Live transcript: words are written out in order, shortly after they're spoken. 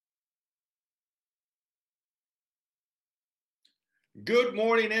Good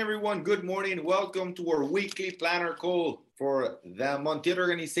morning, everyone. Good morning. Welcome to our weekly planner call for the Montiel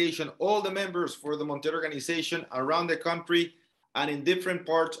organization. All the members for the Montiel organization around the country and in different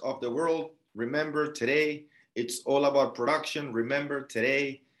parts of the world. Remember, today it's all about production. Remember,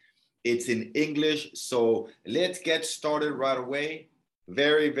 today it's in English. So let's get started right away.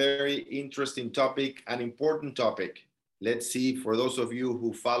 Very, very interesting topic, an important topic. Let's see, for those of you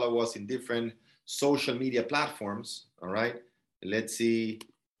who follow us in different social media platforms, all right? Let's see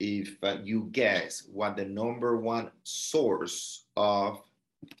if you guess what the number one source of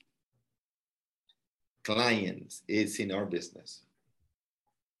clients is in our business.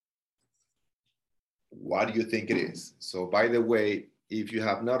 What do you think it is? So by the way, if you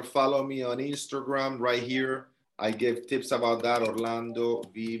have not followed me on Instagram right here, I give tips about that. Orlando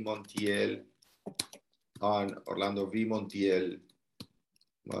V Montiel on Orlando V Montiel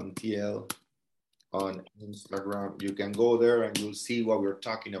on Instagram. You can go there and you'll see what we're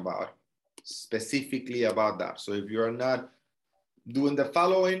talking about, specifically about that. So if you are not doing the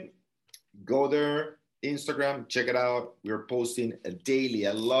following, go there, Instagram, check it out. We're posting a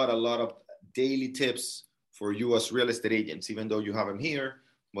lot of daily tips for you as real estate agents, even though you have them here,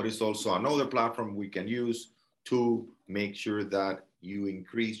 but it's also another platform we can use to make sure that you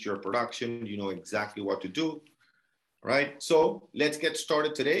increase your production. You know exactly what to do, right? So let's get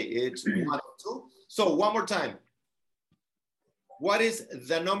started today. It's 1 and 2. So one more time. What is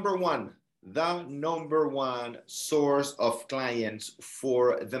the number one source of clients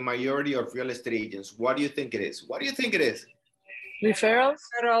for the majority of real estate agents? What do you think it is? What do you think it is? Referrals.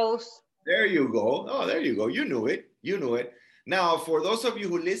 There you go. Oh, there you go. You knew it. You knew it. Now, for those of you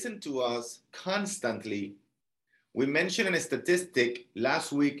who listen to us constantly, we mentioned a statistic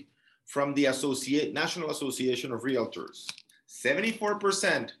last week from the National Association of Realtors.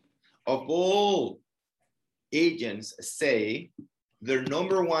 74% of all agents say their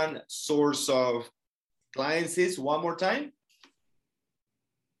number one source of clients is, one more time?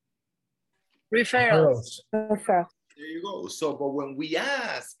 Referrals. There you go. So, but when we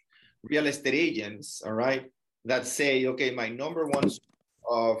ask real estate agents, all right, that say, okay, my number one source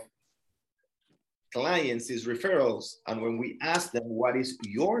of clients is referrals. And when we ask them, what is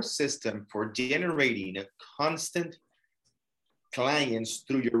your system for generating a constant clients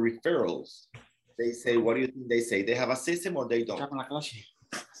through your referrals? They say, what do you think they say? They have a system or they don't?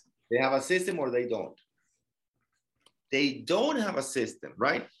 They have a system or they don't? They don't have a system,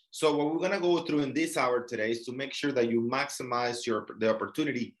 right? So what we're going to go through in this hour today is to make sure that you maximize the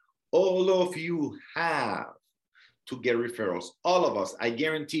opportunity all of you have to get referrals. All of us, I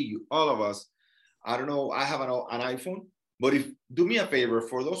guarantee you, all of us. I don't know, I have an iPhone, but do me a favor,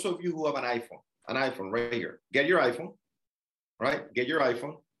 for those of you who have an iPhone right here, get your iPhone, right? Get your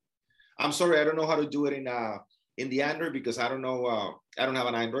iPhone. I'm sorry, I don't know how to do it in the Android because I don't know, I don't have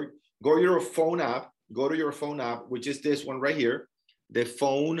an Android. Go to your phone app, which is this one right here, the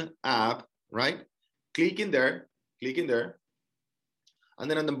phone app, right? Click in there. And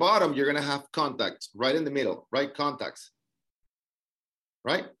then on the bottom, you're gonna have contacts right in the middle, right? Contacts,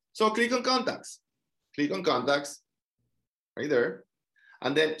 right? So click on contacts right there.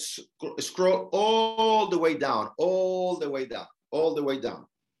 And then scroll all the way down.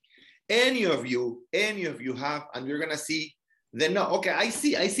 Any of you have, and you're gonna see okay, I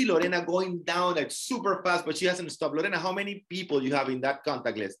see Lorena going down like super fast, but she hasn't stopped. Lorena, how many people you have in that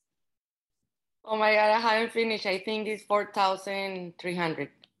contact list? Oh my God, I haven't finished. I think it's 4,300.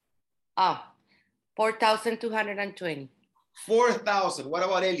 4,220. 4,000. What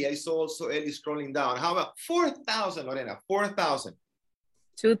about Ellie? I saw also Ellie scrolling down. How about 4,000, Lorena? 4,000.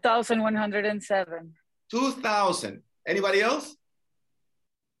 2,107. 2,000. Anybody else?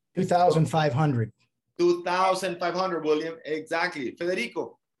 2,500. 2,500, William. Exactly.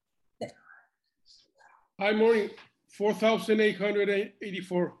 Federico. Hi, morning.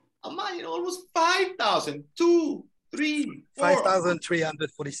 4,884. Almost 5,000. 2, 3, 4.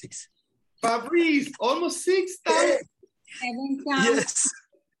 5,346. Fabrice, almost 6,000. 7,000. Yes.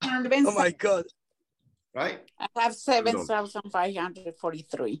 Oh my God. Right? I have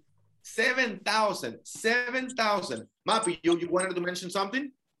 7,543. 7,000. Mappy, you wanted to mention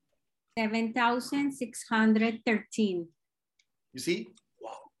something? 7,613. You see?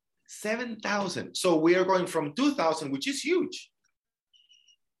 Wow. 7,000. So we are going from 2,000, which is huge.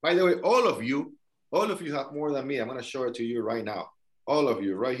 By the way, all of you have more than me. I'm going to show it to you right now. All of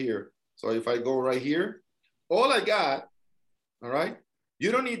you right here. So if I go right here, all I got, all right,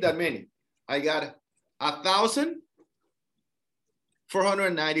 you don't need that many. I got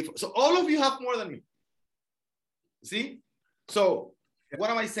 1,494. So all of you have more than me. See? So what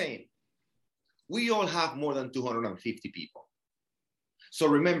am I saying? We all have more than 250 people. So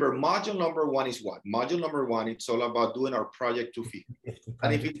remember, module number one is what? Module number one, it's all about doing our project 250.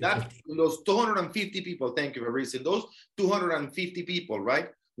 And if it's not those 250 people, thank you for raising those 250 people, right?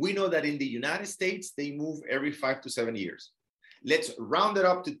 We know that in the United States, they move every 5 to 7 years. Let's round it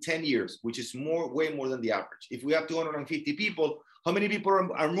up to 10 years, which is way more than the average. If we have 250 people, how many people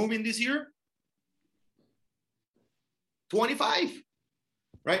are moving this year? 25,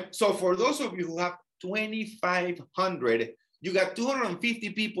 right? So for those of you who have 2,500, you got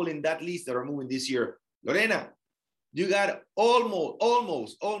 250 people in that list that are moving this year. Lorena, you got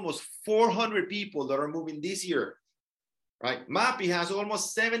almost 400 people that are moving this year, right? MAPI has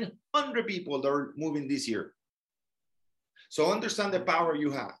almost 700 people that are moving this year. So understand the power you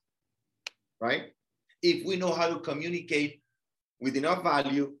have, right? If we know how to communicate with enough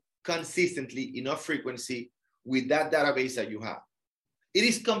value, consistently, enough frequency with that database that you have. It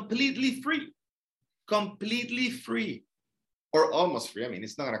is completely free, or almost free. I mean,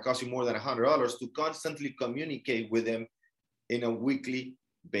 it's not gonna cost you more than $100 to constantly communicate with them in a weekly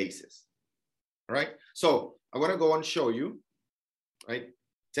basis, all right? So I wanna go and show you, right,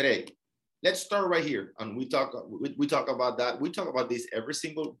 today. Let's start right here, and we talk about that. We talk about this every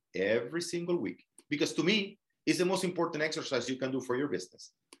single week, because to me, it's the most important exercise you can do for your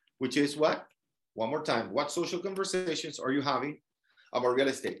business, which is what? One more time, what social conversations are you having about real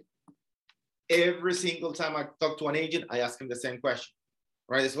estate? Every single time I talk to an agent, I ask him the same question,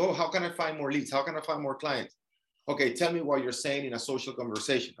 right? It's, oh, how can I find more leads? How can I find more clients? Okay, tell me what you're saying in a social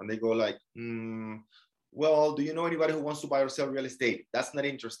conversation. And they go like, well, do you know anybody who wants to buy or sell real estate? That's not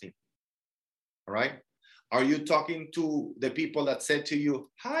interesting. All right. Are you talking to the people that said to you,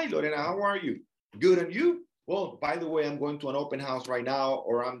 hi, Lorena, how are you? Good, and you? Well, by the way, I'm going to an open house right now,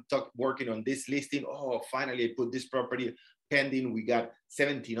 or I'm working on this listing. Oh, finally, I put this property pending. We got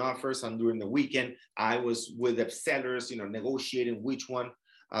 17 offers, and during the weekend, I was with the sellers, negotiating which one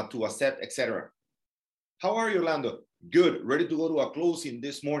to accept, etc. How are you, Orlando? Good, ready to go to a closing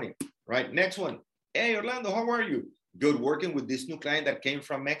this morning, right? Next one. Hey, Orlando, how are you? Good, working with this new client that came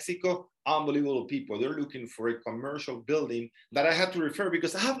from Mexico. Unbelievable people. They're looking for a commercial building that I had to refer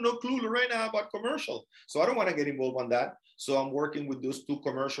because I have no clue right now about commercial. So I don't want to get involved on that. So I'm working with those two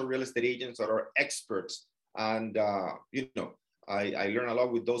commercial real estate agents that are experts. And, I learn a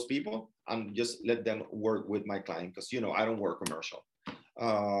lot with those people and just let them work with my client because, I don't work commercial.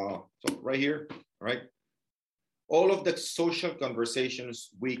 So right here, all right. All of the social conversations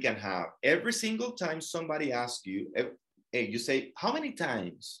we can have. Every single time somebody asks you, hey, you say, how many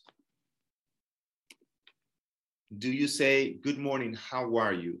times do you say, good morning, how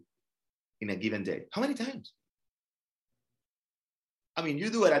are you in a given day? How many times? I mean, you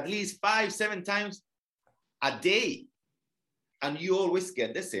do it at least 5, 7 times a day, and you always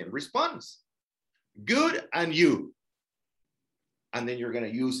get the same response. Good, and you. And then you're gonna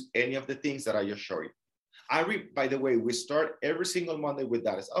use any of the things that I just showed you. By the way, we start every single Monday with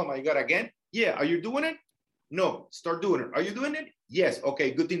that. It's, oh my God, again? Yeah, are you doing it? No, start doing it. Are you doing it? Yes,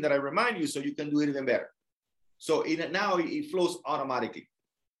 okay, good thing that I remind you so you can do it even better. So now it flows automatically,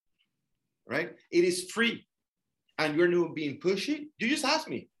 right? It is free, and you're not being pushy. You just ask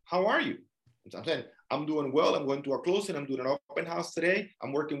me, how are you? I'm saying, I'm doing well. I'm going to a closing. I'm doing an open house today.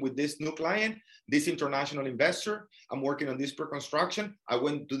 I'm working with this new client, this international investor. I'm working on this pre-construction. I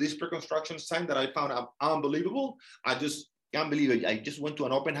went to this pre-construction site that I found unbelievable. I just can't believe it. I just went to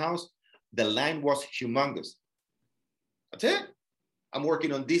an open house. The line was humongous. That's it. I'm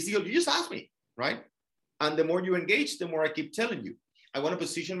working on this deal. You just ask me, right? And the more you engage, the more I keep telling you. I want to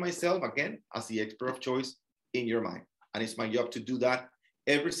position myself, again, as the expert of choice in your mind. And it's my job to do that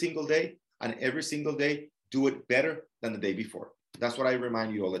every single day. And every single day, do it better than the day before. That's what I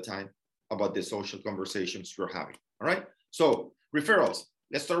remind you all the time about the social conversations you're having, all right? So referrals,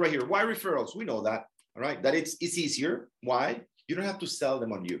 let's start right here. Why referrals? We know that, all right? That it's easier. Why? You don't have to sell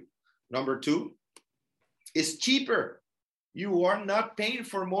them on you. Number 2, it's cheaper. You are not paying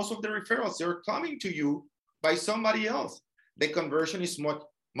for most of the referrals. They're coming to you by somebody else. The conversion is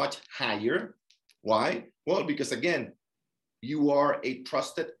much higher. Why? Well, because again, you are a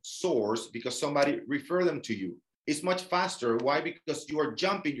trusted source because somebody referred them to you. It's much faster. Why? Because you are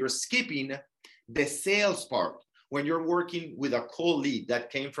you're skipping the sales part. When you're working with a cold lead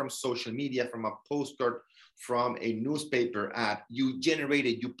that came from social media, from a postcard, from a newspaper ad, you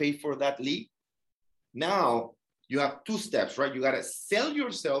pay for that lead. Now you have 2 steps, right? You got to sell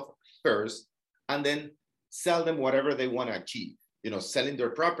yourself first and then sell them whatever they want to achieve, selling their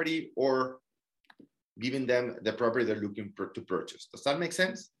property or giving them the property they're looking to purchase. Does that make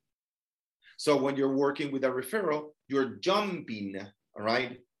sense? So when you're working with a referral, you're jumping, all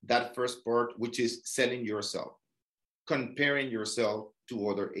right, that first part, which is selling yourself. comparing yourself to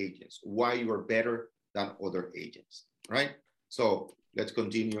other agents, why you are better than other agents, right? So let's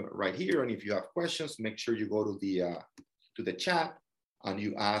continue right here. And if you have questions, make sure you go to the chat and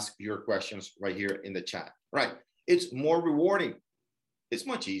you ask your questions right here in the chat, right? It's more rewarding. It's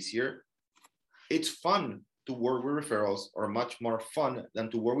much easier. It's fun to work with referrals, or much more fun than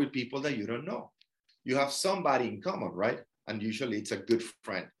to work with people that you don't know. You have somebody in common, right? And usually it's a good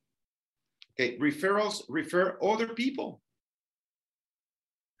friend. Okay, referrals refer other people.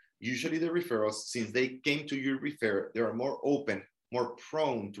 Usually the referrals, since they came to you refer, they are more open, more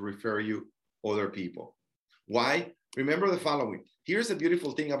prone to refer you other people. Why? Remember the following. Here's a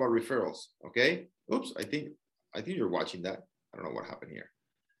beautiful thing about referrals, okay? Oops, I think you're watching that. I don't know what happened here.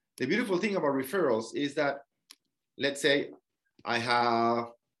 The beautiful thing about referrals is that, let's say I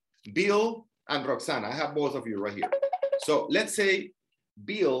have Bill and Roxana. I have both of you right here. So let's say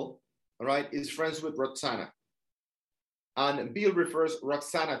Bill, all right, is friends with Roxana. And Bill refers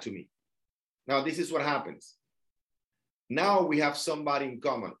Roxana to me. Now, this is what happens. Now we have somebody in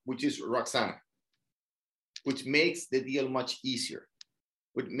common, which is Roxana, which makes the deal much easier,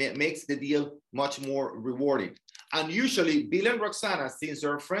 which makes the deal much more rewarding. And usually Bill and Roxana, since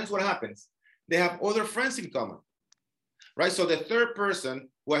they're friends, what happens? They have other friends in common, right? So the third person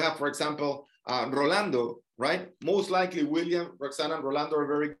will have, for example, Rolando, right? Most likely William, Roxana, and Rolando are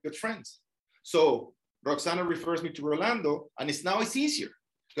very good friends. So Roxana refers me to Rolando, and it's easier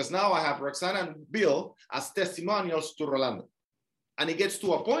because now I have Roxana and Bill as testimonials to Rolando. And it gets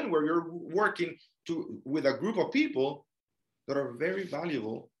to a point where you're working with a group of people that are very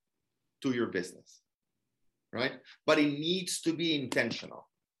valuable to your business, right? But it needs to be intentional.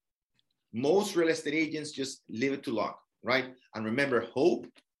 Most real estate agents just leave it to luck, right? And remember, hope,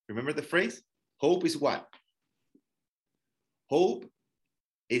 remember the phrase? Hope is what? Hope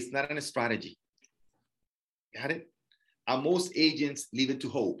is not a strategy. Got it? And most agents leave it to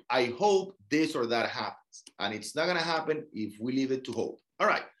hope. I hope this or that happens. And it's not going to happen if we leave it to hope. All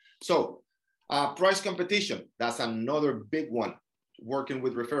right. So price competition, that's another big one. Working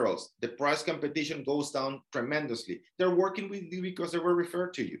with referrals. The price competition goes down tremendously. They're working with you because they were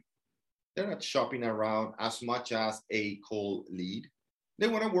referred to you. They're not shopping around as much as a cold lead. They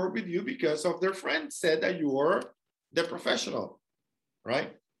want to work with you because of their friend said that you are the professional,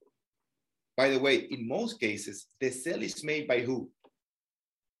 right? By the way, in most cases, the sale is made by who?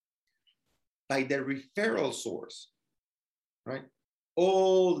 By the referral source, right?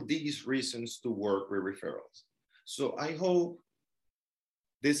 All these reasons to work with referrals. So I hope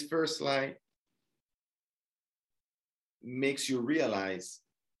this first slide makes you realize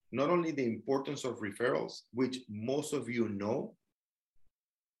not only the importance of referrals, which most of you know,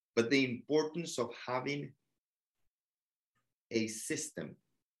 but the importance of having a system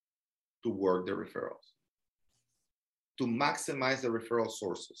to work the referrals, to maximize the referral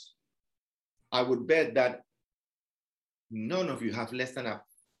sources. I would bet that none of you have less than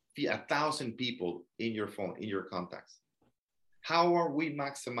 1,000 people in your phone, in your contacts. How are we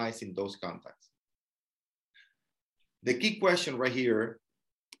maximizing those contacts? The key question right here,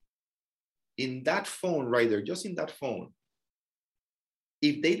 in that phone right there, just in that phone,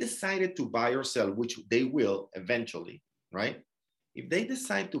 if they decided to buy or sell, which they will eventually, right? If they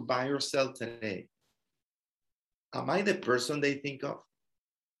decide to buy or sell today, am I the person they think of?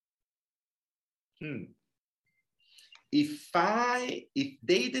 If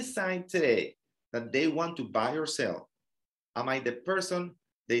they decide today that they want to buy or sell, am I the person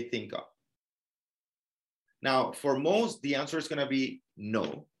they think of? Now, for most, the answer is going to be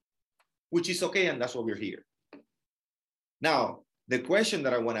no, which is okay, and that's why we're here. Now, the question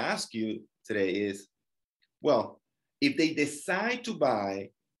that I want to ask you today is, well, if they decide to buy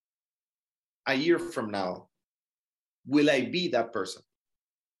a year from now, will I be that person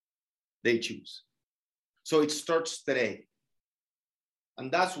they choose? So it starts today.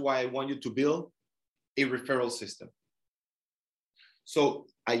 And that's why I want you to build a referral system. So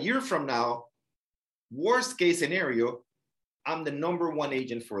a year from now, worst case scenario, I'm the #1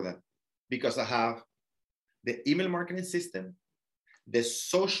 agent for them because I have the email marketing system, the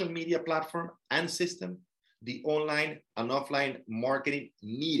social media platform and system, the online and offline marketing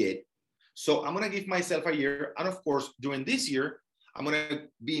needed. So I'm going to give myself a year. And of course, during this year, I'm going to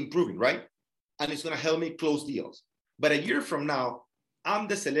be improving, right? And it's going to help me close deals. But a year from now, I'm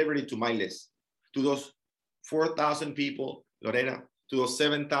the celebrity to my list, to those 4,000 people, Lorena, to those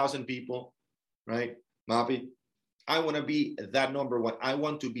 7,000 people, right? Mapi, I want to be that #1. I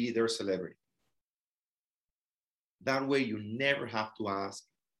want to be their celebrity. That way you never have to ask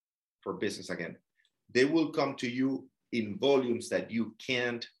for business again. They will come to you in volumes that you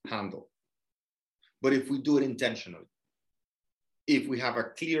can't handle. But if we do it intentionally, if we have a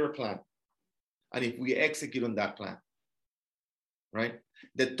clear plan, and if we execute on that plan, right?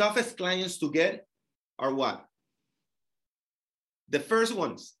 The toughest clients to get are what? The first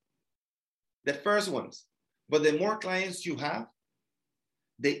ones. The first ones. But the more clients you have,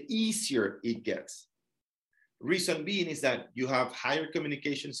 the easier it gets. Reason being is that you have higher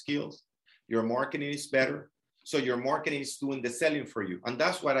communication skills, your marketing is better, so your marketing is doing the selling for you. And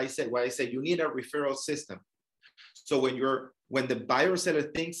that's what I said. Why I said you need a referral system. So when the buyer or seller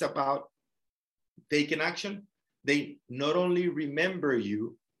thinks about taking action, they not only remember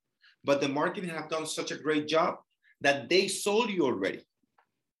you, but the marketing have done such a great job that they sold you already.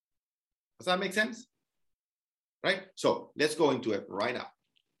 Does that make sense? Right? So let's go into it right now.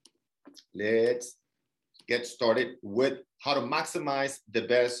 Let's get started with how to maximize the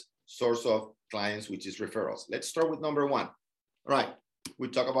best source of clients, which is referrals. Let's start with number one. All right, we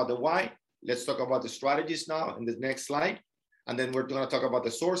talk about the why. Let's talk about the strategies now in the next slide. And then we're going to talk about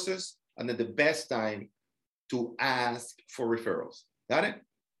the sources and then the best time to ask for referrals. Got it?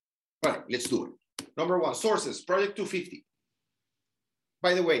 All right, let's do it. Number one, sources, Project 250.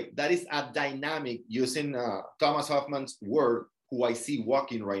 By the way, that is a dynamic, using Thomas Hoffman's word, who I see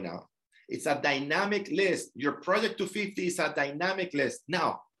walking right now. It's a dynamic list. Your Project 250 is a dynamic list.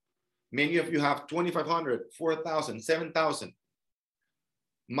 Now, many of you have 2,500, 4,000, 7,000.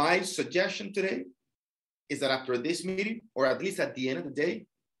 My suggestion today is that after this meeting, or at least at the end of the day,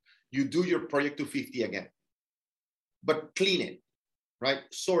 you do your Project 250 again. But clean it, right?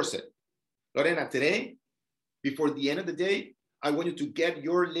 Source it. Lorena, today, before the end of the day, I want you to get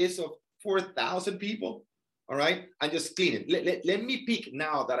your list of 4,000 people, all right? And just clean it. Let me pick,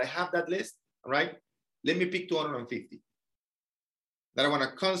 now that I have that list, all right? Let me pick 250 that I want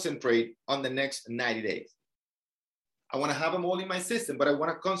to concentrate on the next 90 days. I want to have them all in my system, but I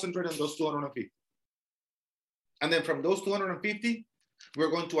want to concentrate on those 250. And then from those 250, we're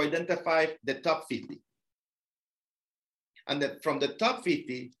going to identify the top 50. And then from the top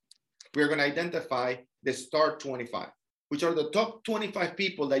 50, we're going to identify the start 25, which are the top 25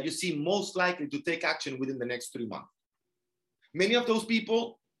 people that you see most likely to take action within the next 3 months. Many of those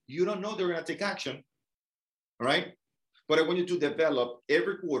people, you don't know they're going to take action, all right? But I want you to develop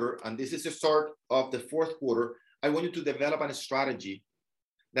every quarter, and this is the start of the fourth quarter, I want you to develop a strategy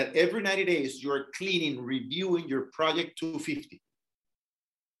that every 90 days you're cleaning, reviewing your Project 250.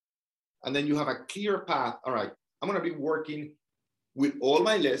 And then you have a clear path. All right, I'm going to be working with all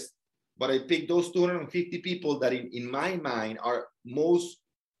my list, but I pick those 250 people that in my mind are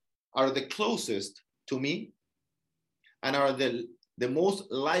the closest to me and are the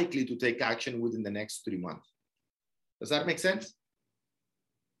most likely to take action within the next 3 months. Does that make sense?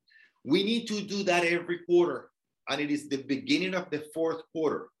 We need to do that every quarter, and it is the beginning of the fourth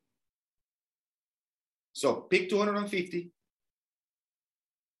quarter. So pick 250,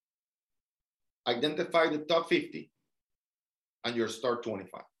 identify the top 50, and your start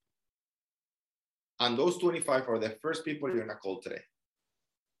 25. And those 25 are the first people you're gonna call today.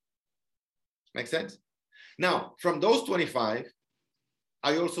 Make sense? Now, from those 25,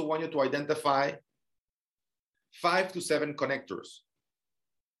 I also want you to identify 5 to 7 connectors.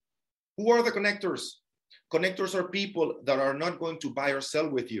 Who are the connectors? Connectors are people that are not going to buy or sell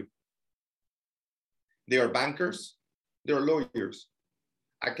with you. They are bankers, they are lawyers,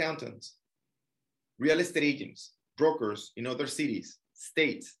 accountants, real estate agents, brokers in other cities,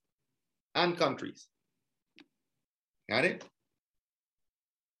 states, and countries. Got it?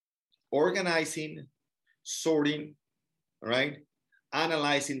 Organizing, sorting, all right?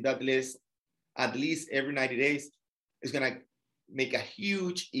 Analyzing that list at least every 90 days is gonna make a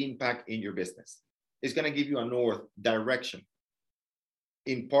huge impact in your business. It's gonna give you a north direction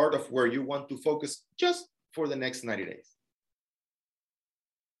in part of where you want to focus just for the next 90 days.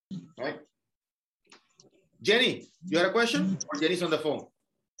 All right? Jenny, you had a question? Or Jenny's on the phone?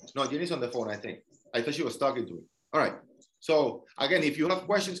 No, Jenny's on the phone, I think. I thought she was talking to me. All right. So again, if you have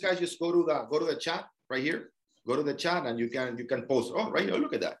questions, guys, just go to the chat right here. Go to the chat and you can post. Oh, right here,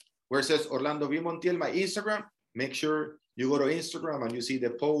 look at that. Where it says Orlando V. Montiel, my Instagram. Make sure you go to Instagram and you see the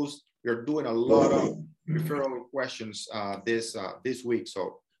post. We're doing a lot of referral questions this week.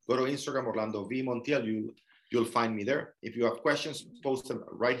 So go to Instagram, Orlando V. Montiel. You'll find me there. If you have questions, post them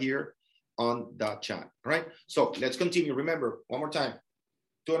right here on the chat. All right. So let's continue. Remember, one more time,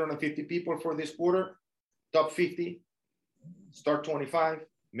 250 people for this quarter, top 50, start 25.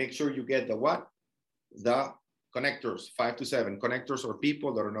 Make sure you get the what? The connectors, 5 to 7 connectors or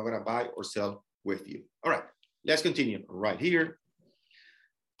people that are not going to buy or sell with you. All right. Let's continue right here.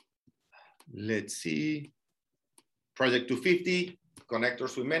 Let's see. Project 250.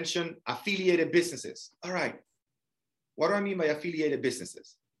 Connectors we mentioned. Affiliated businesses. All right. What do I mean by affiliated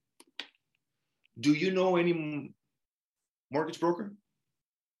businesses? Do you know any mortgage broker?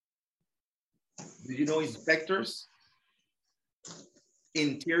 Do you know inspectors?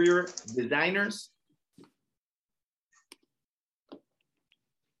 Interior designers?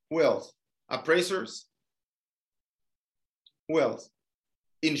 Who else? Appraisers? Who else?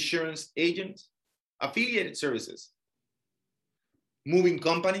 Insurance agents? Affiliated services? Moving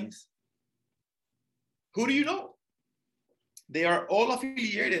companies? Who do you know? They are all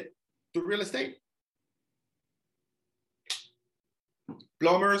affiliated to real estate.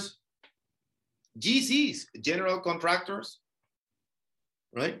 Plumbers, GCs, general contractors,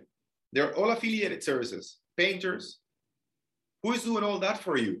 right? They're all affiliated services. Painters. Who is doing all that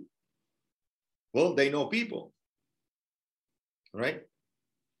for you? Well, they know people, right?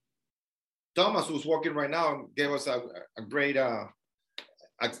 Thomas, who's walking right now, gave us a great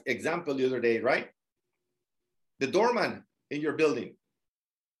example the other day, right? The doorman in your building,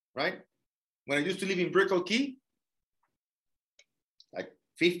 right? When I used to live in Brickell Key, like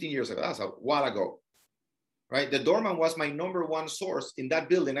 15 years ago, that's a while ago, right? The doorman was my #1 source in that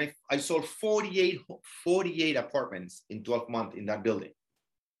building. I sold 48 apartments in 12 months in that building.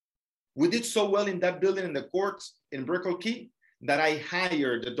 We did so well in that building in the courts in Brickell Key that I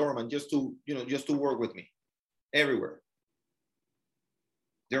hired the doorman just to work with me everywhere.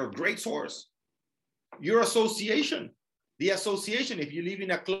 They're a great source. Your association, the association, if you live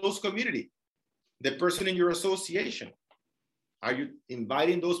in a close community, the person in your association, are you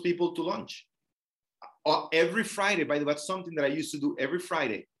inviting those people to lunch? Every Friday, by the way, that's something that I used to do every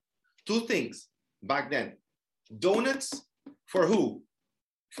Friday. 2 things back then. Donuts for who?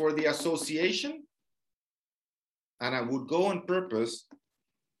 For the association. And I would go on purpose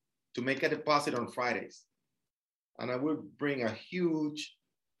to make a deposit on Fridays. And I would bring a huge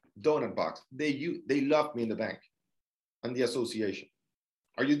donut box. They loved me in the bank and the association.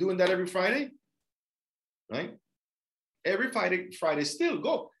 Are you doing that every Friday? Right? Every Friday still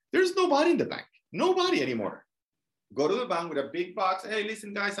go. There's nobody in the bank. Nobody anymore. Go to the bank with a big box. Hey,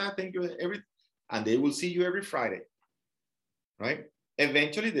 listen, guys, I think you and they will see you every Friday. Right?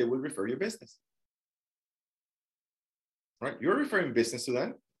 Eventually, they will refer your business. Right? You're referring business to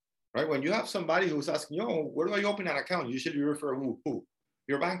them. Right? When you have somebody who's asking, yo, where do I open an account? Usually you refer who?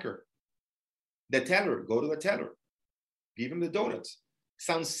 Your banker. The teller. Go to the teller. Give him the donuts.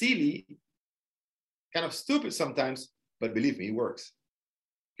 Sounds silly, kind of stupid sometimes, but believe me, it works.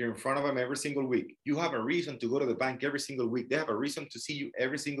 You're in front of them every single week. You have a reason to go to the bank every single week. They have a reason to see you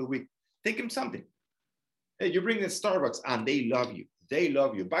every single week. Take them something. Hey, you bring them Starbucks and they love you. They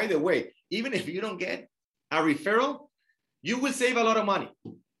love you. By the way, even if you don't get a referral, you will save a lot of money.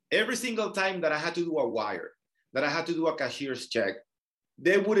 Every single time that I had to do a wire, that I had to do a cashier's check,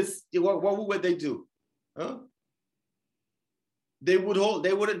 they would, what would they do? Huh? They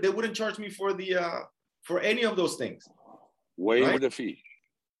wouldn't charge me for any of those things. Waive the fee.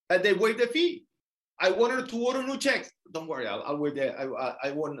 They waive the fee. I wanted to order new checks. Don't worry, I'll wait there.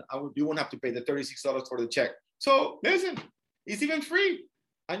 You won't have to pay the $36 for the check. So listen, it's even free.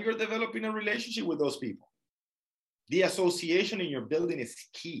 And you're developing a relationship with those people. The association in your building is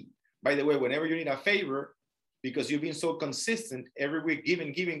key. By the way, whenever you need a favor, because you've been so consistent every week,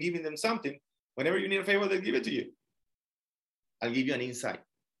 giving them something, whenever you need a favor, they'll give it to you. I'll give you an insight,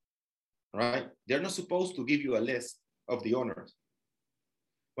 right? They're not supposed to give you a list of the owners.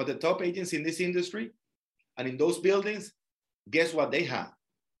 But the top agents in this industry and in those buildings, guess what they have?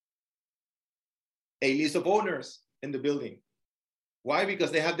 A list of owners in the building. Why?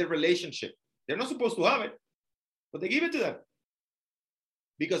 Because they have the relationship. They're not supposed to have it, but they give it to them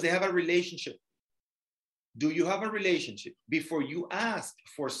because they have a relationship. Do you have a relationship? Before you ask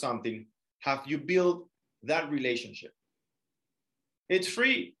for something, have you built that relationship? It's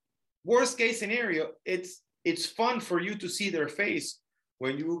free. Worst case scenario, it's fun for you to see their face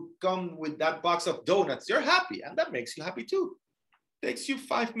when you come with that box of donuts. You're happy, and that makes you happy too. Takes you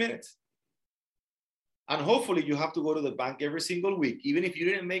 5 minutes. And hopefully you have to go to the bank every single week, even if you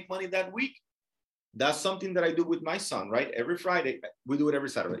didn't make money that week. That's something that I do with my son, right? Every Friday, we do it every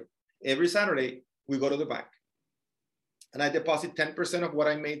Saturday. Every Saturday, we go to the bank. And I deposit 10% of what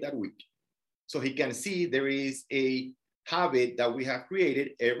I made that week. So he can see there is a habit that we have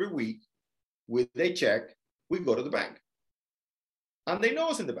created every week. With a check, we go to the bank. And they know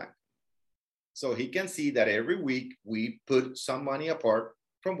us in the bank. So he can see that every week we put some money apart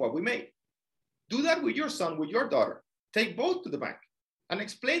from what we made. Do that with your son, with your daughter. Take both to the bank and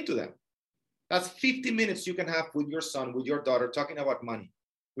explain to them. That's 50 minutes you can have with your son, with your daughter, talking about money,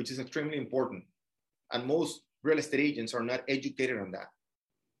 which is extremely important. And most real estate agents are not educated on that,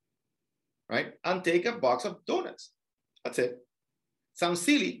 right? And take a box of donuts. That's it. Sounds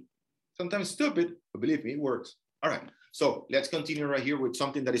silly, sometimes stupid, but believe me, it works. All right, so let's continue right here with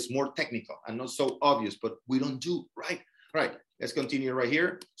something that is more technical and not so obvious, but we don't do, right? Right, let's continue right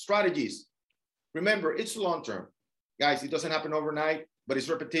here. Strategies. Remember, it's long-term. Guys, it doesn't happen overnight, but it's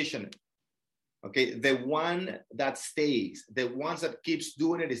repetition. Okay, the one that stays, the ones that keeps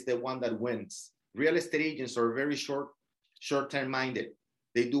doing it is the one that wins. Real estate agents are very short-term minded.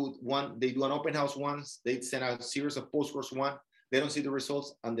 They do an open house once, they send out a series of postcards once, they don't see the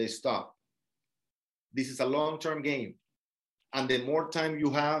results and they stop. This is a long-term game. And the more time you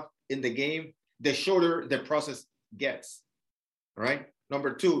have in the game, the shorter the process gets, all right?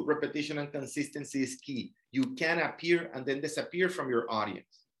 Number two, repetition and consistency is key. You can appear and then disappear from your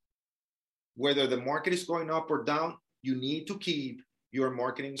audience. Whether the market is going up or down, you need to keep your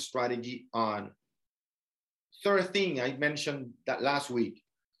marketing strategy on. Third thing, I mentioned that last week,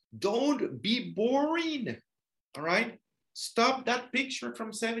 don't be boring, all right? Stop that picture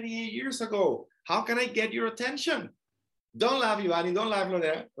from 78 years ago. How can I get your attention? Don't laugh, Ivani, don't laugh,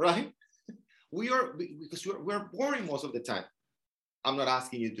 Lorena, right? Because we're boring most of the time. I'm not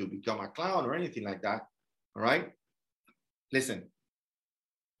asking you to become a clown or anything like that, all right? Listen,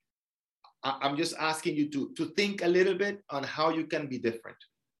 I'm just asking you to think a little bit on how you can be different.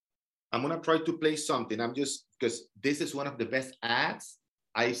 I'm gonna try to play something. Because this is one of the best ads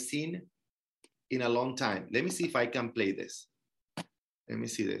I've seen in a long time. Let me see if I can play this. Let me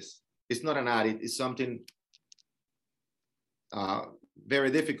see this. It's not an ad, it's something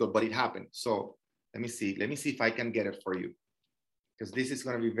very difficult, but it happened. So let me see if I can get it for you, because this is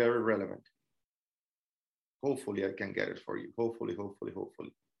gonna be very relevant. Hopefully I can get it for you. Hopefully.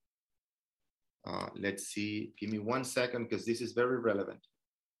 Let's see, give me 1 second, because this is very relevant.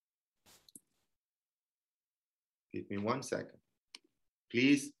 Give me 1 second.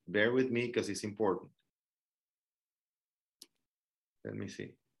 Please bear with me because it's important. Let me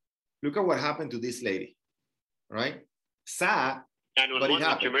see. Look at what happened to this lady, all right? Sad, but it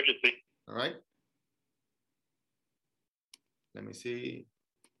happened. Emergency. All right? Let me see.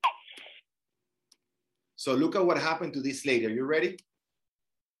 So look at what happened to this lady. Are you ready?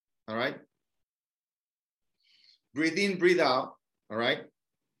 All right? Breathe in, breathe out, all right?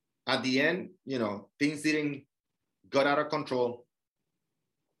 At the end, things got out of control,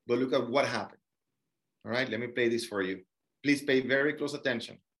 but look at what happened. All right, let me play this for you. Please pay very close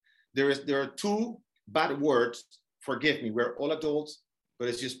attention. There are two bad words. Forgive me, we're all adults, but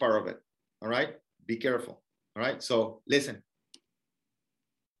it's just part of it. All right, be careful. All right, so listen.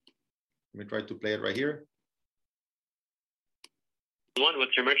 Let me try to play it right here.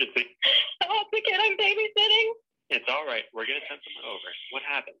 What's your emergency? Oh, the kid I'm babysitting. It's all right. We're going to send someone over. What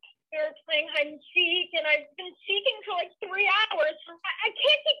happened? We were playing hide and seek, and I've been seeking for like 3 hours. I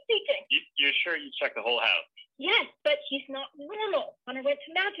can't keep seeking. You're sure you checked the whole house? Yes, but he's not normal. On our way to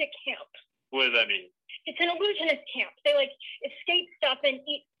magic camp. What does that mean? It's an illusionist camp. They escape stuff and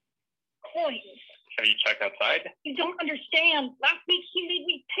eat coins. Have you checked outside? You don't understand. Last week he made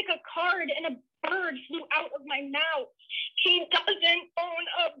me pick a card and a bird flew out of my mouth. He doesn't own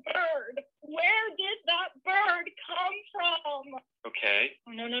a bird. Where did that bird come from? Okay.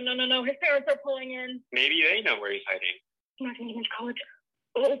 Oh, no. His parents are pulling in. Maybe they know where he's hiding. I'm not going to college.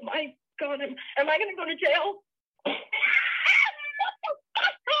 Oh my God. Am I going to go to jail?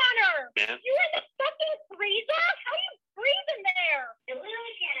 Connor! Man? You in the fucking freezer? How do you breathe in there? I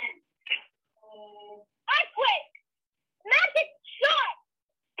literally can't. I quit. Magic shut.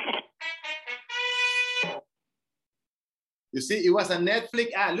 You see, it was a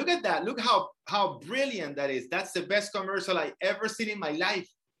Netflix ad. Look at that. Look how brilliant that is. That's the best commercial I ever seen in my life.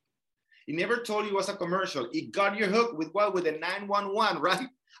 It never told you it was a commercial. It got you hooked with what? With the 911, right?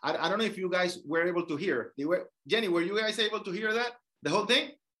 I don't know if you guys were able to hear. Jenny, were you guys able to hear that? The whole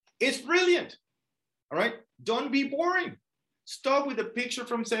thing? It's brilliant. All right? Don't be boring. Stop with the picture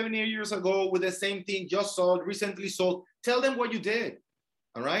from 78 years ago with the same thing just sold, recently sold. Tell them what you did.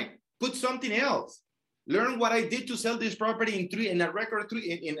 All right? Put something else. Learn what I did to sell this property in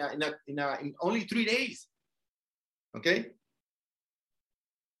only 3 days. Okay?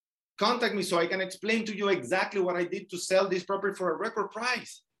 Contact me so I can explain to you exactly what I did to sell this property for a record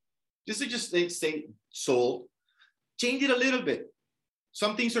price. Just say sold. Change it a little bit.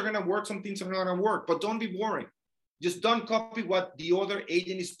 Some things are gonna work, some things are not gonna work, but don't be boring. Just don't copy what the other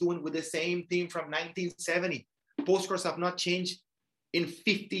agent is doing with the same thing from 1970. Postcards have not changed in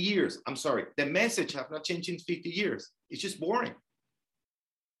 50 years. I'm sorry, the message have not changed in 50 years. It's just boring. I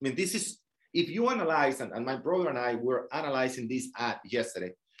mean, this is, if you analyze, and my brother and I were analyzing this ad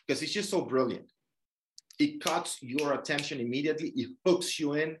yesterday, because it's just so brilliant. It cuts your attention immediately. It hooks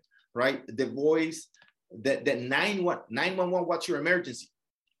you in, right? The voice, the 911, what's your emergency?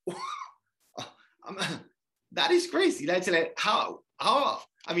 That is crazy. That's like how,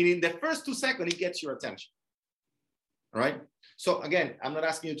 I mean, in the first 2 seconds, it gets your attention, right? So again, I'm not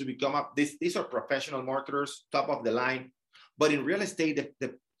asking you to become up. These are professional marketers, top of the line. But in real estate,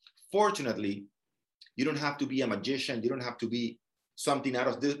 fortunately, you don't have to be a magician. You don't have to be something out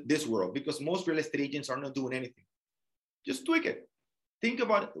of this world, because most real estate agents are not doing anything. Just tweak it. Think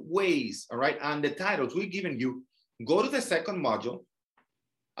about ways, all right? And the titles we've given you, go to the second module.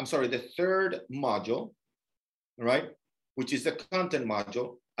 I'm sorry, the third module, right? Which is the content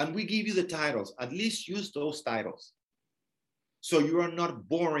module. And we give you the titles. At least use those titles. So you are not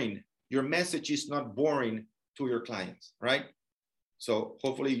boring. Your message is not boring to your clients, right? So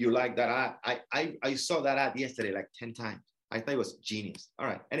hopefully you like that ad. I saw that ad yesterday like 10 times. I thought it was genius. All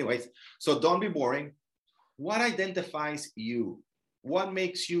right, anyways, so don't be boring. What identifies you? What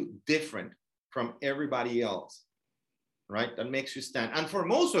makes you different from everybody else, right? That makes you stand. And for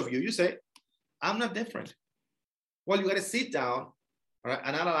most of you, you say, I'm not different. Well, you gotta sit down, all right,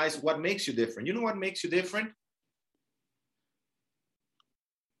 and analyze what makes you different. You know what makes you different?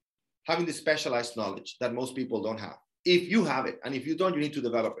 Having the specialized knowledge that most people don't have. If you have it, and if you don't, you need to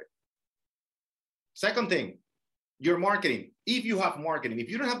develop it. Second thing, your marketing. If you have marketing, if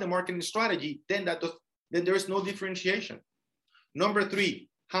you don't have the marketing strategy, then there is no differentiation. Number 3,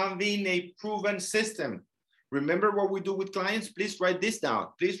 having a proven system. Remember what we do with clients? Please write this down.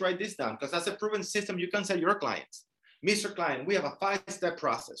 Please write this down, because that's a proven system you can sell your clients. Mr. Client, we have a 5-step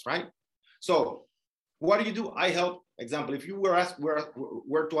process, right? So what do? I help, example, if you were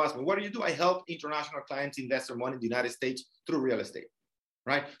to ask me, what do? I help international clients invest their money in the United States through real estate,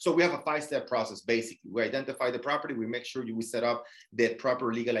 right? So we have a 5-step process, basically. We identify the property, we make sure we set up the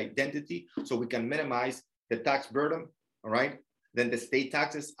proper legal identity so we can minimize the tax burden, all right? Then the state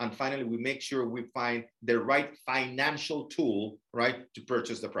taxes, and finally, we make sure we find the right financial tool, right, to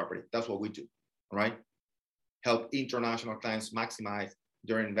purchase the property. That's what we do, all right? Help international clients maximize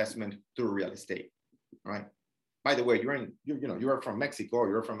their investment through real estate, all right? By the way, you're from Mexico,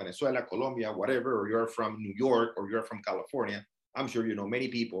 you're from Venezuela, Colombia, whatever, or you're from New York, or you're from California. I'm sure you know many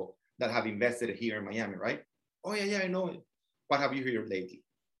people that have invested here in Miami, right? Oh yeah, I know it. What have you heard lately?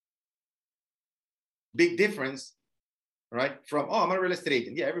 Big difference, right? From, oh, I'm a real estate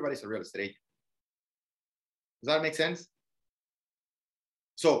agent. Yeah, everybody's a real estate agent. Does that make sense?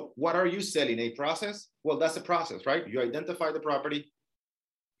 So what are you selling? A process? Well, that's a process, right? You identify the property.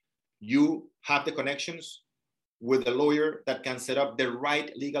 You have the connections with a lawyer that can set up the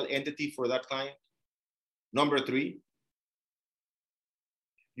right legal entity for that client. Number 3,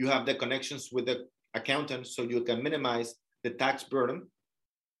 you have the connections with the accountant so you can minimize the tax burden,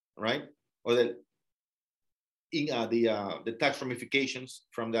 right? Or the tax ramifications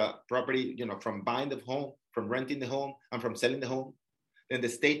from the property, from buying the home, from renting the home, and from selling the home. Then the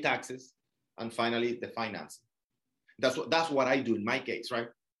state taxes, and finally the financing. That's what I do in my case, right?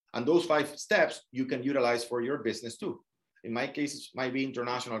 And those 5 steps you can utilize for your business too. In my case, it might be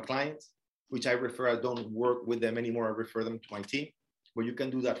international clients, which I refer. I don't work with them anymore. I refer them to my team. But you can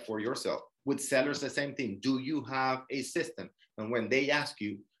do that for yourself. With sellers, the same thing. Do you have a system? And when they ask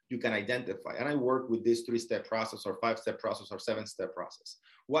you, you can identify. And I work with this 3-step process or 5-step process or 7-step process.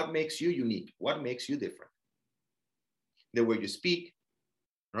 What makes you unique? What makes you different? The way you speak,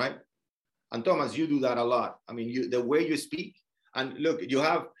 right? And Thomas, you do that a lot. I mean, the way you speak, and look, you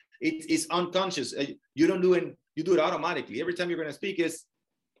have, it's unconscious. You don't do it, you do it automatically. Every time you're going to speak is,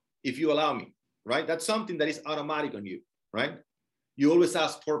 if you allow me, right? That's something that is automatic on you, right? You always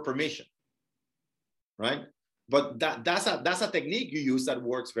ask for permission, right? But that's a technique you use that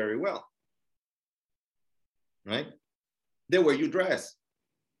works very well, right? The way you dress,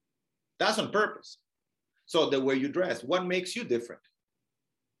 that's on purpose. So the way you dress, what makes you different?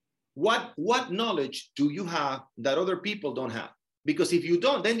 What knowledge do you have that other people don't have? Because if you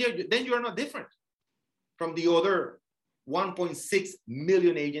don't, then you're not different from the other 1.6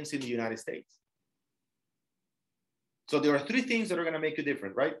 million agents in the United States. So there are 3 things that are going to make you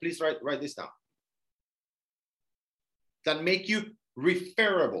different, right? Please write this down. That make you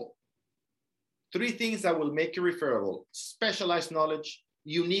referable. 3 things that will make you referable: specialized knowledge,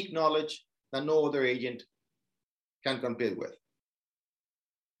 unique knowledge that no other agent can compete with.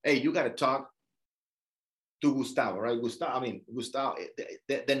 Hey, you got to talk to Gustavo, right? Gustavo,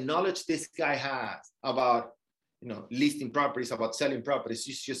 the knowledge this guy has about, listing properties, about selling properties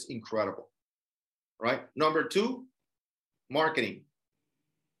is just incredible, right? Number 2, marketing.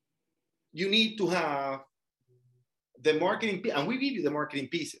 You need to have the marketing, and we give you the marketing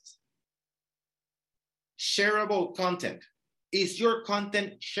pieces. shareable content. Is your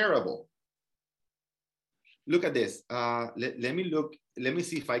content shareable? Look at this. Let me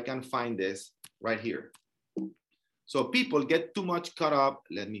see if I can find this right here. So people get too much caught up.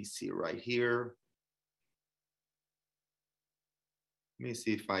 Let me see right here. Let me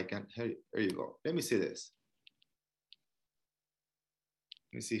see if I can, there you go. Let me see this.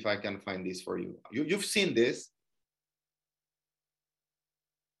 Let me see if I can find this for you. You've seen this.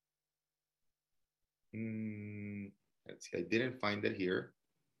 Let's see, I didn't find it here.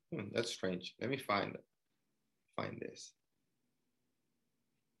 That's strange. Let me find this.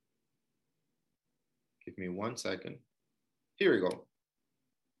 Give me 1 second. Here we go.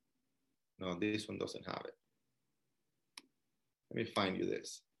 No, this one doesn't have it. Let me find you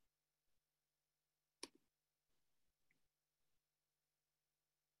this.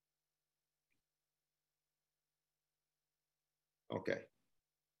 Okay.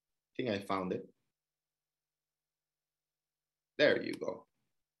 I think I found it. There you go.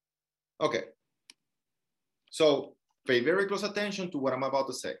 Okay. So pay very close attention to what I'm about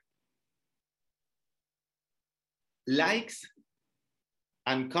to say. Likes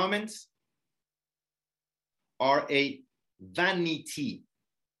and comments are a vanity.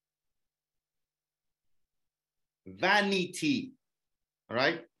 Vanity, all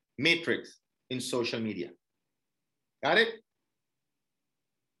right? Matrix in social media. Got it?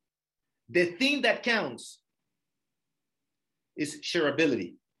 The thing that counts is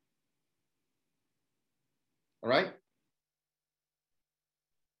shareability. All right?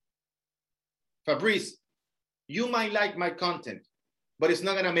 Fabrice, you might like my content, but it's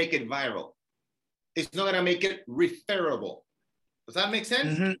not gonna make it viral. It's not gonna make it referable. Does that make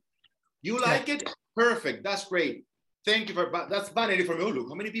sense? Mm-hmm. You like it? Perfect, that's great. Thank you for, that's vanity for me. Oh, look,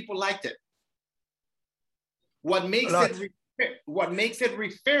 how many people liked it? What makes it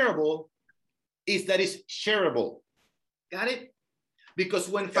referable is that it's shareable. Got it? Because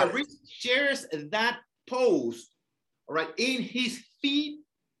when Fabrice shares that post, all right, in his feed,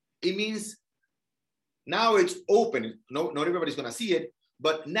 it means now it's open. No, not everybody's gonna see it,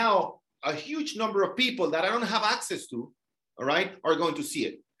 but now a huge number of people that I don't have access to, all right, are going to see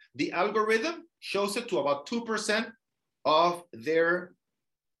it. The algorithm shows it to about 2% of their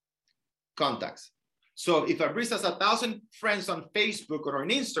contacts. So if Fabrice has 1,000 friends on Facebook or on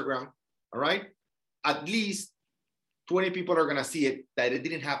Instagram, all right, at least 20 people are gonna see it that it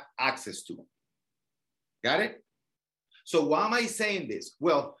didn't have access to. Got it? So why am I saying this?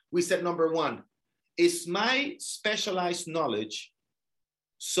 Well, we said number one, is my specialized knowledge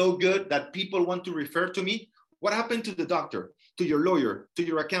so good that people want to refer to me? What happened to the doctor, to your lawyer, to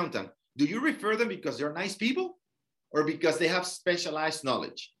your accountant? Do you refer them because they're nice people or because they have specialized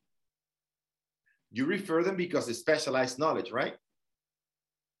knowledge? You refer them because it's specialized knowledge, right?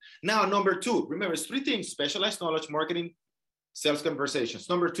 Now, number two, remember, it's three things: specialized knowledge, marketing, sales conversations.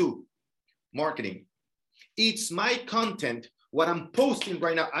 Number two, marketing. It's my content, what I'm posting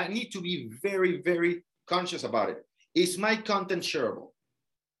right now. I need to be very, very conscious about it. Is my content shareable?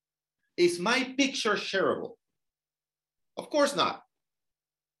 Is my picture shareable? Of course not,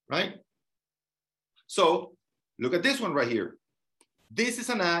 right? So look at this one right here. This is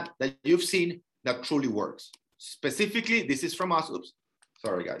an ad that you've seen that truly works. Specifically, this is from us. Oops,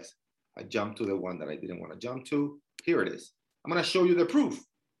 sorry guys. I jumped to the one that I didn't want to jump to. Here it is. I'm gonna show you the proof.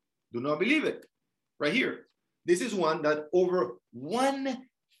 Do not believe it. Right here. This is one that over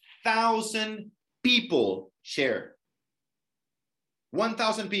 1,000 people share.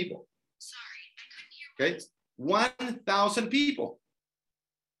 1,000 people. Sorry, I couldn't hear. Okay, 1,000 people.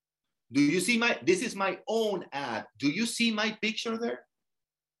 Do you see my, this is my own ad. Do you see my picture there?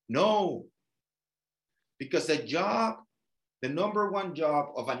 No. Because the job, the number one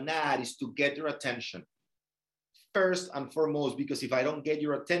job of an ad is to get your attention. First and foremost, because if I don't get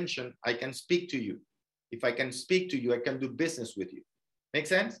your attention, I can speak to you. If I can speak to you, I can do business with you. Make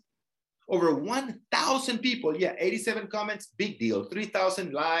sense? Over 1,000 people, yeah, 87 comments, big deal.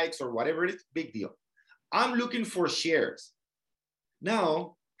 3,000 likes or whatever it is, big deal. I'm looking for shares.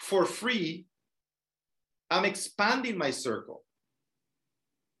 Now, for free, I'm expanding my circle.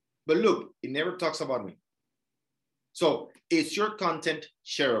 But look, it never talks about me. So is your content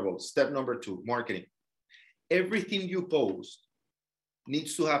shareable? Step number two, marketing. Everything you post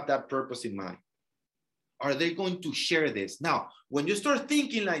needs to have that purpose in mind. Are they going to share this? Now, when you start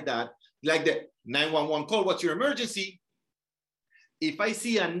thinking like that, like the 911 call, what's your emergency? If I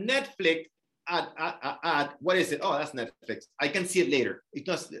see a Netflix ad, what is it? Oh, that's Netflix. I can see it later. It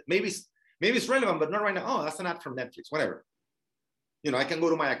does, maybe it's relevant, but not right now. Oh, that's an ad from Netflix, whatever. You know, I can go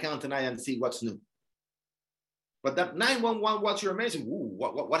to my account tonight and see what's new. But that 911, what's your message? Ooh,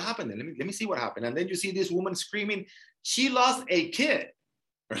 what happened? Let me see what happened. And then you see this woman screaming, she lost a kid,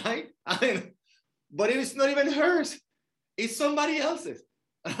 right? I mean, but it's not even hers. It's somebody else's.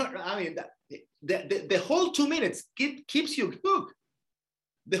 I mean, the whole 2 minutes keeps you hooked.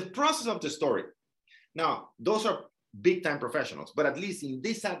 The process of the story. Now, those are big time professionals, but at least in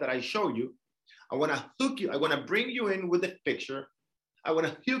this ad that I show you, I want to hook you. I want to bring you in with the picture. I want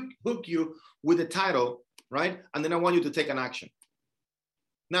to hook you with the title, right? And then I want you to take an action.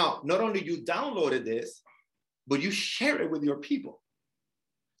 Now, not only you downloaded this, but you share it with your people.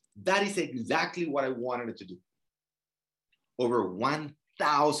 That is exactly what I wanted it to do. Over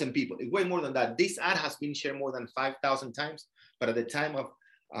 1,000 people. It's way more than that. This ad has been shared more than 5,000 times, but at the time of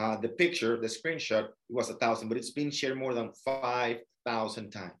the picture, the screenshot, it was 1,000, but it's been shared more than 5,000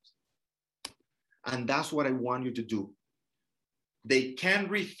 times. And that's what I want you to do. They can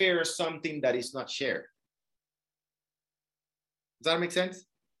refer something that is not shared. Does that make sense?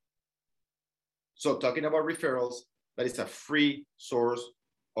 So talking about referrals, that is a free source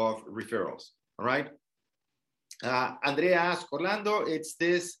of referrals, all right? Andrea asked, Orlando, it's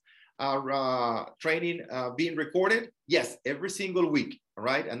this training being recorded? Yes, every single week, all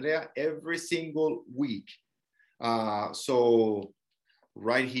right, Andrea, every single week. So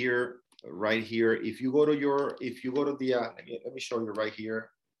right here, if you go to the, let me show you right here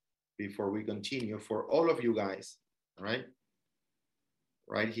before we continue for all of you guys, all right?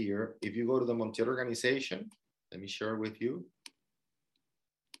 Right here, if you go to the Montiel organization, let me share with you.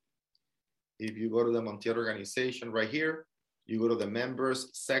 If you go to the Montiel organization right here, you go to the members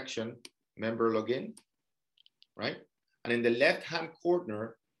section, member login, right? And in the left-hand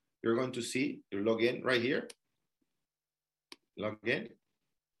corner, you're going to see your login right here, login.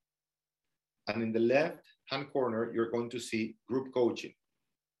 And in the left-hand corner, you're going to see group coaching.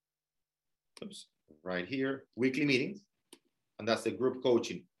 Oops, right here, weekly meetings. And that's the group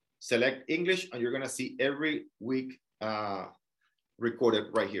coaching. Select English, and you're gonna see every week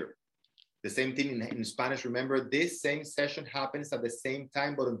recorded right here. The same thing in Spanish. Remember, this same session happens at the same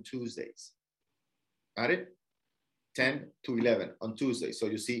time, but on Tuesdays. Got it? 10 to 11 on Tuesday. So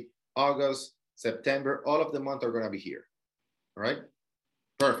you see August, September, all of the month are gonna be here, all right?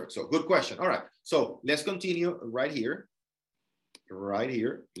 Perfect, so good question. All right, so let's continue right here. Right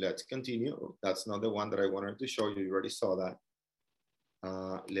here, let's continue. That's not the one that I wanted to show you. You already saw that.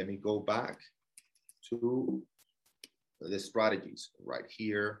 Let me go back to the strategies right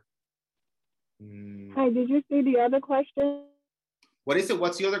here. Hi, did you see the other question? What is it?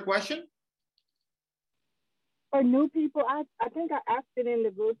 What's the other question? For new people, I think I asked it in the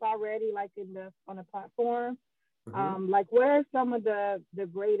group already, like on the platform. Like, where are some of the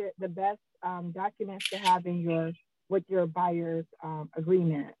best documents to have in with your buyer's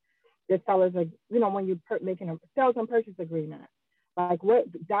agreement? The seller's, when you're making a sales and purchase agreement. Like, what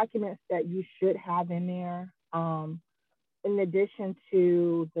documents that you should have in there, in addition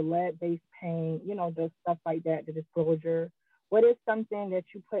to the lead-based paint, the stuff like that, the disclosure. What is something that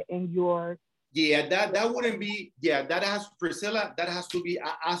you put in your? Yeah, that wouldn't be. Yeah, Priscilla. That has to be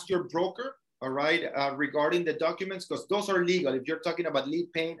ask your broker. All right, regarding the documents, because those are legal. If you're talking about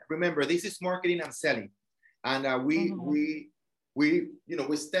lead paint, remember this is marketing and selling, and we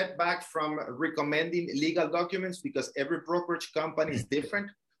step back from recommending legal documents because every brokerage company is different.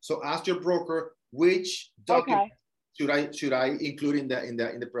 So ask your broker which document should I include in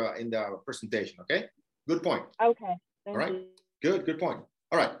the presentation. Okay, good point. Okay. All right, good point.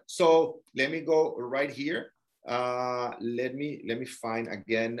 All right, so let me go right here. Let me find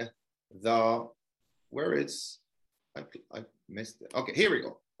again where it's. I missed it. Okay, here we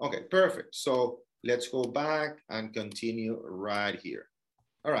go. Okay, perfect. So let's go back and continue right here.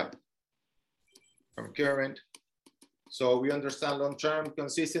 All right. From current. So we understand long-term,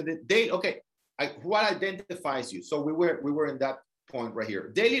 consistent. Okay. What identifies you? So we were in that point right here.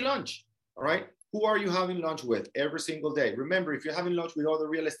 Daily lunch. All right. Who are you having lunch with every single day? Remember, if you're having lunch with other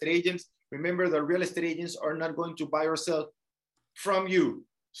real estate agents, remember the real estate agents are not going to buy or sell from you.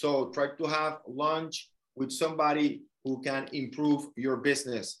 So try to have lunch with somebody who can improve your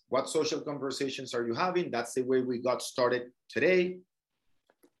business. What social conversations are you having? That's the way we got started today.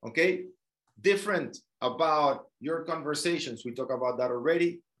 Okay, different about your conversations. We talked about that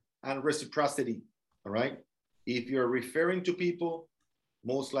already. And reciprocity, all right? If you're referring to people,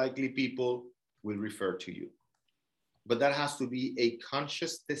 most likely people will refer to you. But that has to be a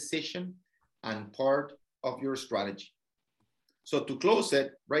conscious decision and part of your strategy. So to close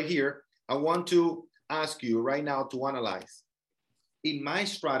it right here, I want to ask you right now to analyze. In my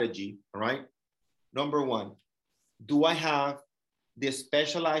strategy, all right, number one, do I have the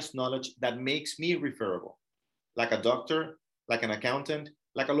specialized knowledge that makes me referable? like a doctor, like an accountant,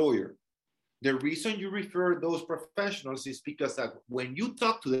 like a lawyer. The reason you refer those professionals is because that when you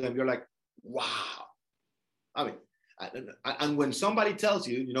talk to them, you're like, wow. I mean, and when somebody tells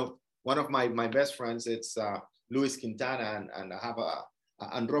you, you know, one of my best friends, it's Luis Quintana and I have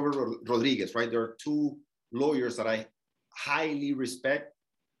and Robert Rodriguez, right? There are two lawyers that I highly respect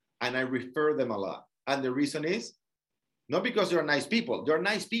and I refer them a lot. And the reason is not because they're nice people. They're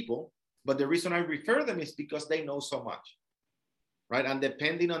nice people, but the reason I refer them is because they know so much, right? And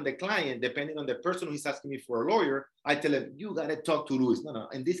depending on the client, depending on the person who's asking me for a lawyer, I tell them, you got to talk to Luis. No,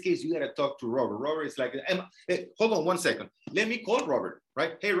 in this case, you got to talk to Robert. Robert is like, hey, hold on 1 second. Let me call Robert,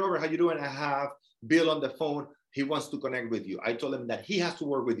 right? Hey, Robert, how you doing? I have Bill on the phone. He wants to connect with you. I told him that he has to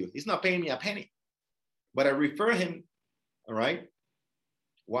work with you. He's not paying me a penny, but I refer him, all right?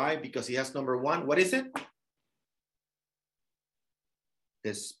 Why? Because he has number one, what is it?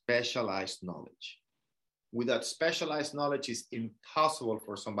 The specialized knowledge. Without specialized knowledge, it's impossible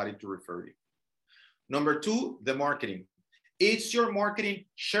for somebody to refer you. Number two, the marketing. Is your marketing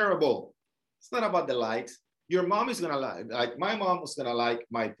shareable? It's not about the likes. Your mom is gonna like my mom is gonna like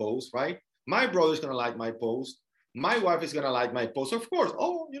my post, right? My brother's gonna like my post. My wife is gonna like my post. Of course.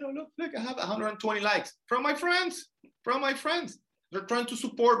 Oh, you know, look, I have 120 likes from my friends. From my friends. They're trying to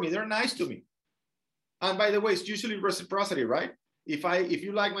support me. They're nice to me. And by the way, it's usually reciprocity, right? If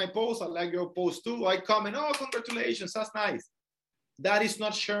you like my post, I like your post too. I comment, oh, congratulations, that's nice. That is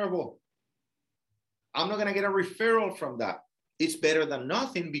not shareable. I'm not gonna get a referral from that. It's better than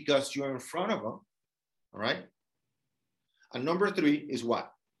nothing because you're in front of them, all right? And number three is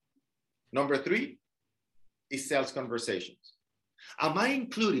what? Number three is sales conversations. Am I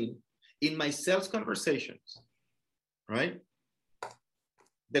including in my sales conversations, right?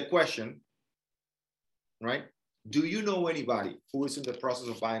 The question, right? Do you know anybody who is in the process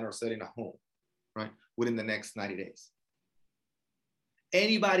of buying or selling a home, right? Within the next 90 days?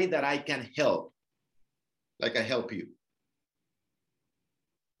 Anybody that I can help, like I help you.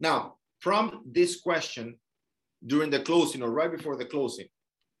 Now, from this question during the closing or right before the closing,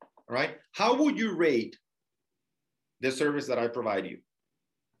 all right? How would you rate the service that I provide you?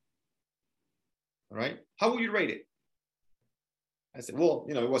 All right? How would you rate it? I said, well,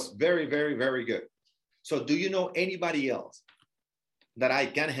 you know, it was very, very, very good. So do you know anybody else that I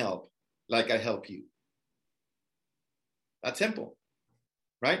can help like I help you? That's simple,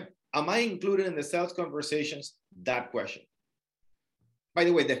 right? Am I included in the sales conversations? That question. By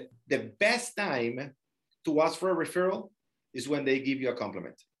the way, the best time to ask for a referral is when they give you a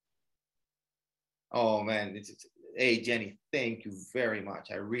compliment. Oh man, hey Jenny, thank you very much.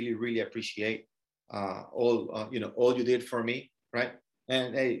 I really, really appreciate all you did for me, right?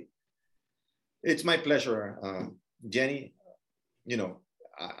 And hey, it's my pleasure, Jenny. You know,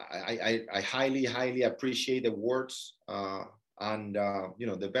 I highly, highly appreciate the words, and you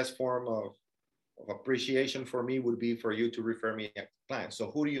know, the best form of appreciation for me would be for you to refer me a client.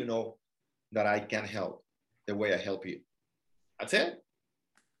 So who do you know that I can help the way I help you? That's it.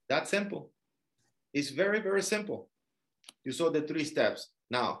 That's simple. It's very, very simple. You saw the 3 steps.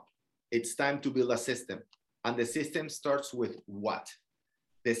 Now it's time to build a system, and the system starts with what?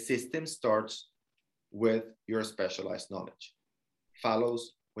 The system starts with your specialized knowledge,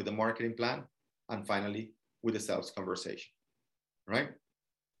 follows with the marketing plan, and finally with the sales conversation, right?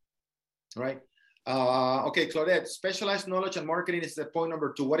 Right. Okay, Claudette, specialized knowledge and marketing is the point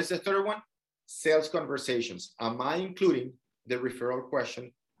number 2. What is the third one? Sales conversations. Am I including the referral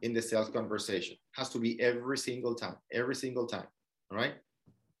question in the sales conversation? Has to be every single time, all right?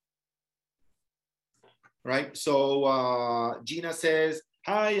 Right, so Gina says,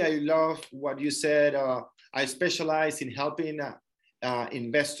 hi, I love what you said. I specialize in helping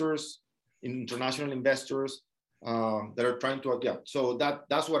investors, international investors that are trying to, yeah, so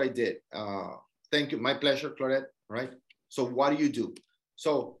that's what I did. Thank you, my pleasure, Claudette, right? So what do you do?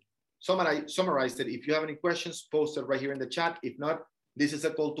 So summarize it. If you have any questions, post it right here in the chat. If not, this is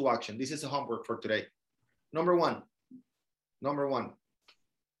a call to action. This is a homework for today. Number one,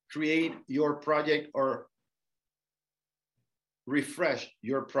 create your project or refresh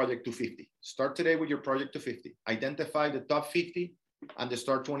your project to 50. Start today with your project to 50. Identify the top 50 and the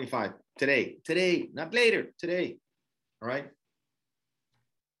start 25. Today, not later, today, all right?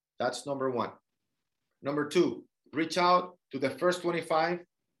 That's number 1. Number 2, reach out to the first 25,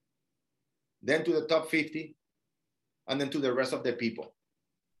 then to the top 50, and then to the rest of the people.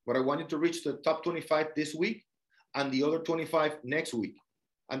 But I want you to reach the top 25 this week and the other 25 next week.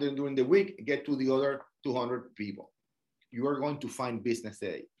 And then during the week, get to the other 200 people. You are going to find business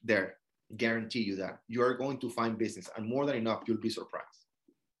there. Guarantee you that. You are going to find business, and more than enough, you'll be surprised,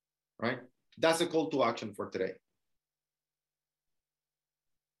 right? That's a call to action for today.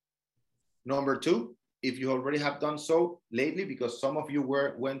 Number two, if you already have done so lately, because some of you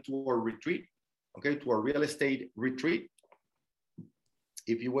went to a retreat, okay, to a real estate retreat.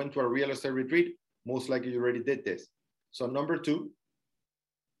 If you went to a real estate retreat, most likely you already did this. So number two,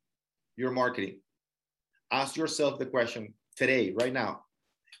 your marketing. Ask yourself the question today, right now.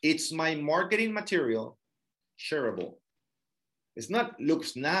 It's my marketing material shareable? It's not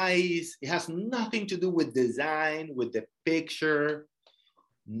looks nice. It has nothing to do with design, with the picture,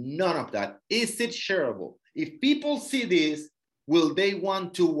 none of that. Is it shareable? If people see this, will they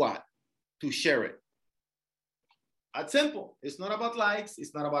want to what? To share it. That's simple. It's not about likes.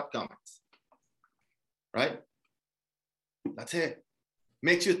 It's not about comments, right? That's it.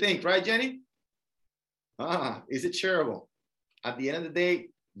 Makes you think, right, Jenny? Is it shareable? At the end of the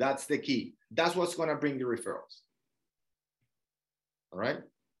day, that's the key. That's what's going to bring the referrals. All right.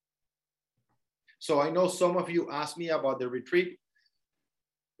 So I know some of you asked me about the retreat.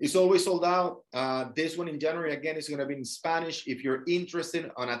 It's always sold out. This one in January, again, is going to be in Spanish. If you're interested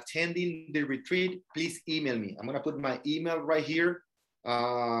in attending the retreat, please email me. I'm going to put my email right here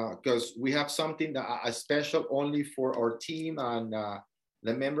because we have something that is special only for our team and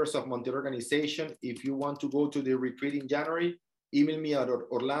the members of Montiel organization. If you want to go to the retreat in January, email me at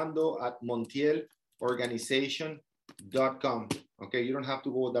orlando@montielorganization.com. Okay, you don't have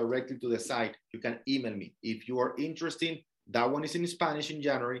to go directly to the site. You can email me. If you are interested, that one is in Spanish in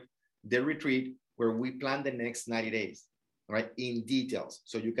January, the retreat where we plan the next 90 days, right, in details.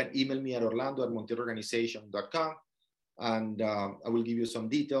 So you can email me at orlando@montielorganization.com and I will give you some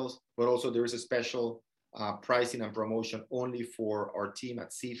details, but also there is a special pricing and promotion only for our team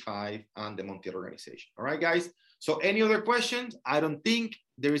at C5 and the Montiel organization. All right, guys. So any other questions? I don't think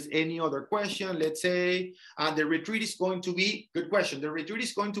there is any other question. Let's say, the retreat is going to be, good question. The retreat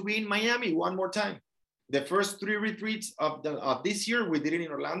is going to be in Miami one more time. The first 3 retreats of this year, we did it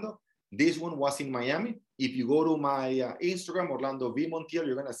in Orlando. This one was in Miami. If you go to my Instagram, Orlando V Montiel,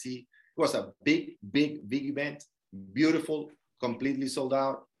 you're gonna see it was a big event, beautiful, completely sold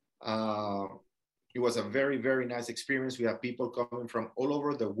out. It was a very, very nice experience. We have people coming from all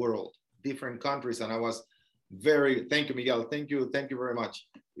over the world, different countries. And I was thank you, Miguel. Thank you very much.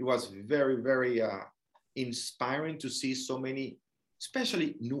 It was very, very inspiring to see so many,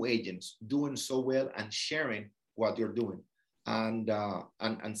 especially new agents, doing so well and sharing what you're doing. And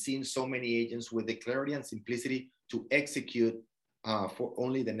seeing so many agents with the clarity and simplicity to execute for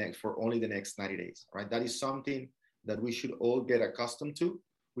only the next 90 days, right? That is something that we should all get accustomed to,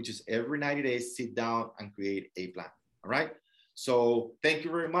 which is every 90 days, sit down and create a plan, all right? So thank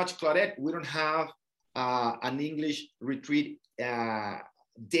you very much, Claudette. We don't have an English retreat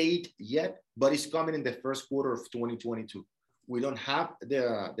date yet, but it's coming in the first quarter of 2022. We don't have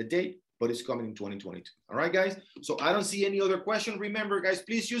the date, but it's coming in 2022. All right, guys? So I don't see any other question. Remember, guys,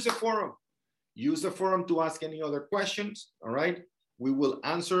 please use the forum. Use the forum to ask any other questions, all right? We will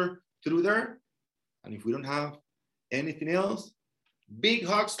answer through there. And if we don't have anything else, big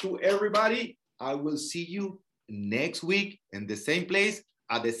hugs to everybody. I will see you next week in the same place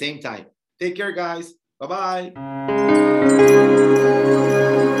at the same time. Take care, guys. Bye-bye.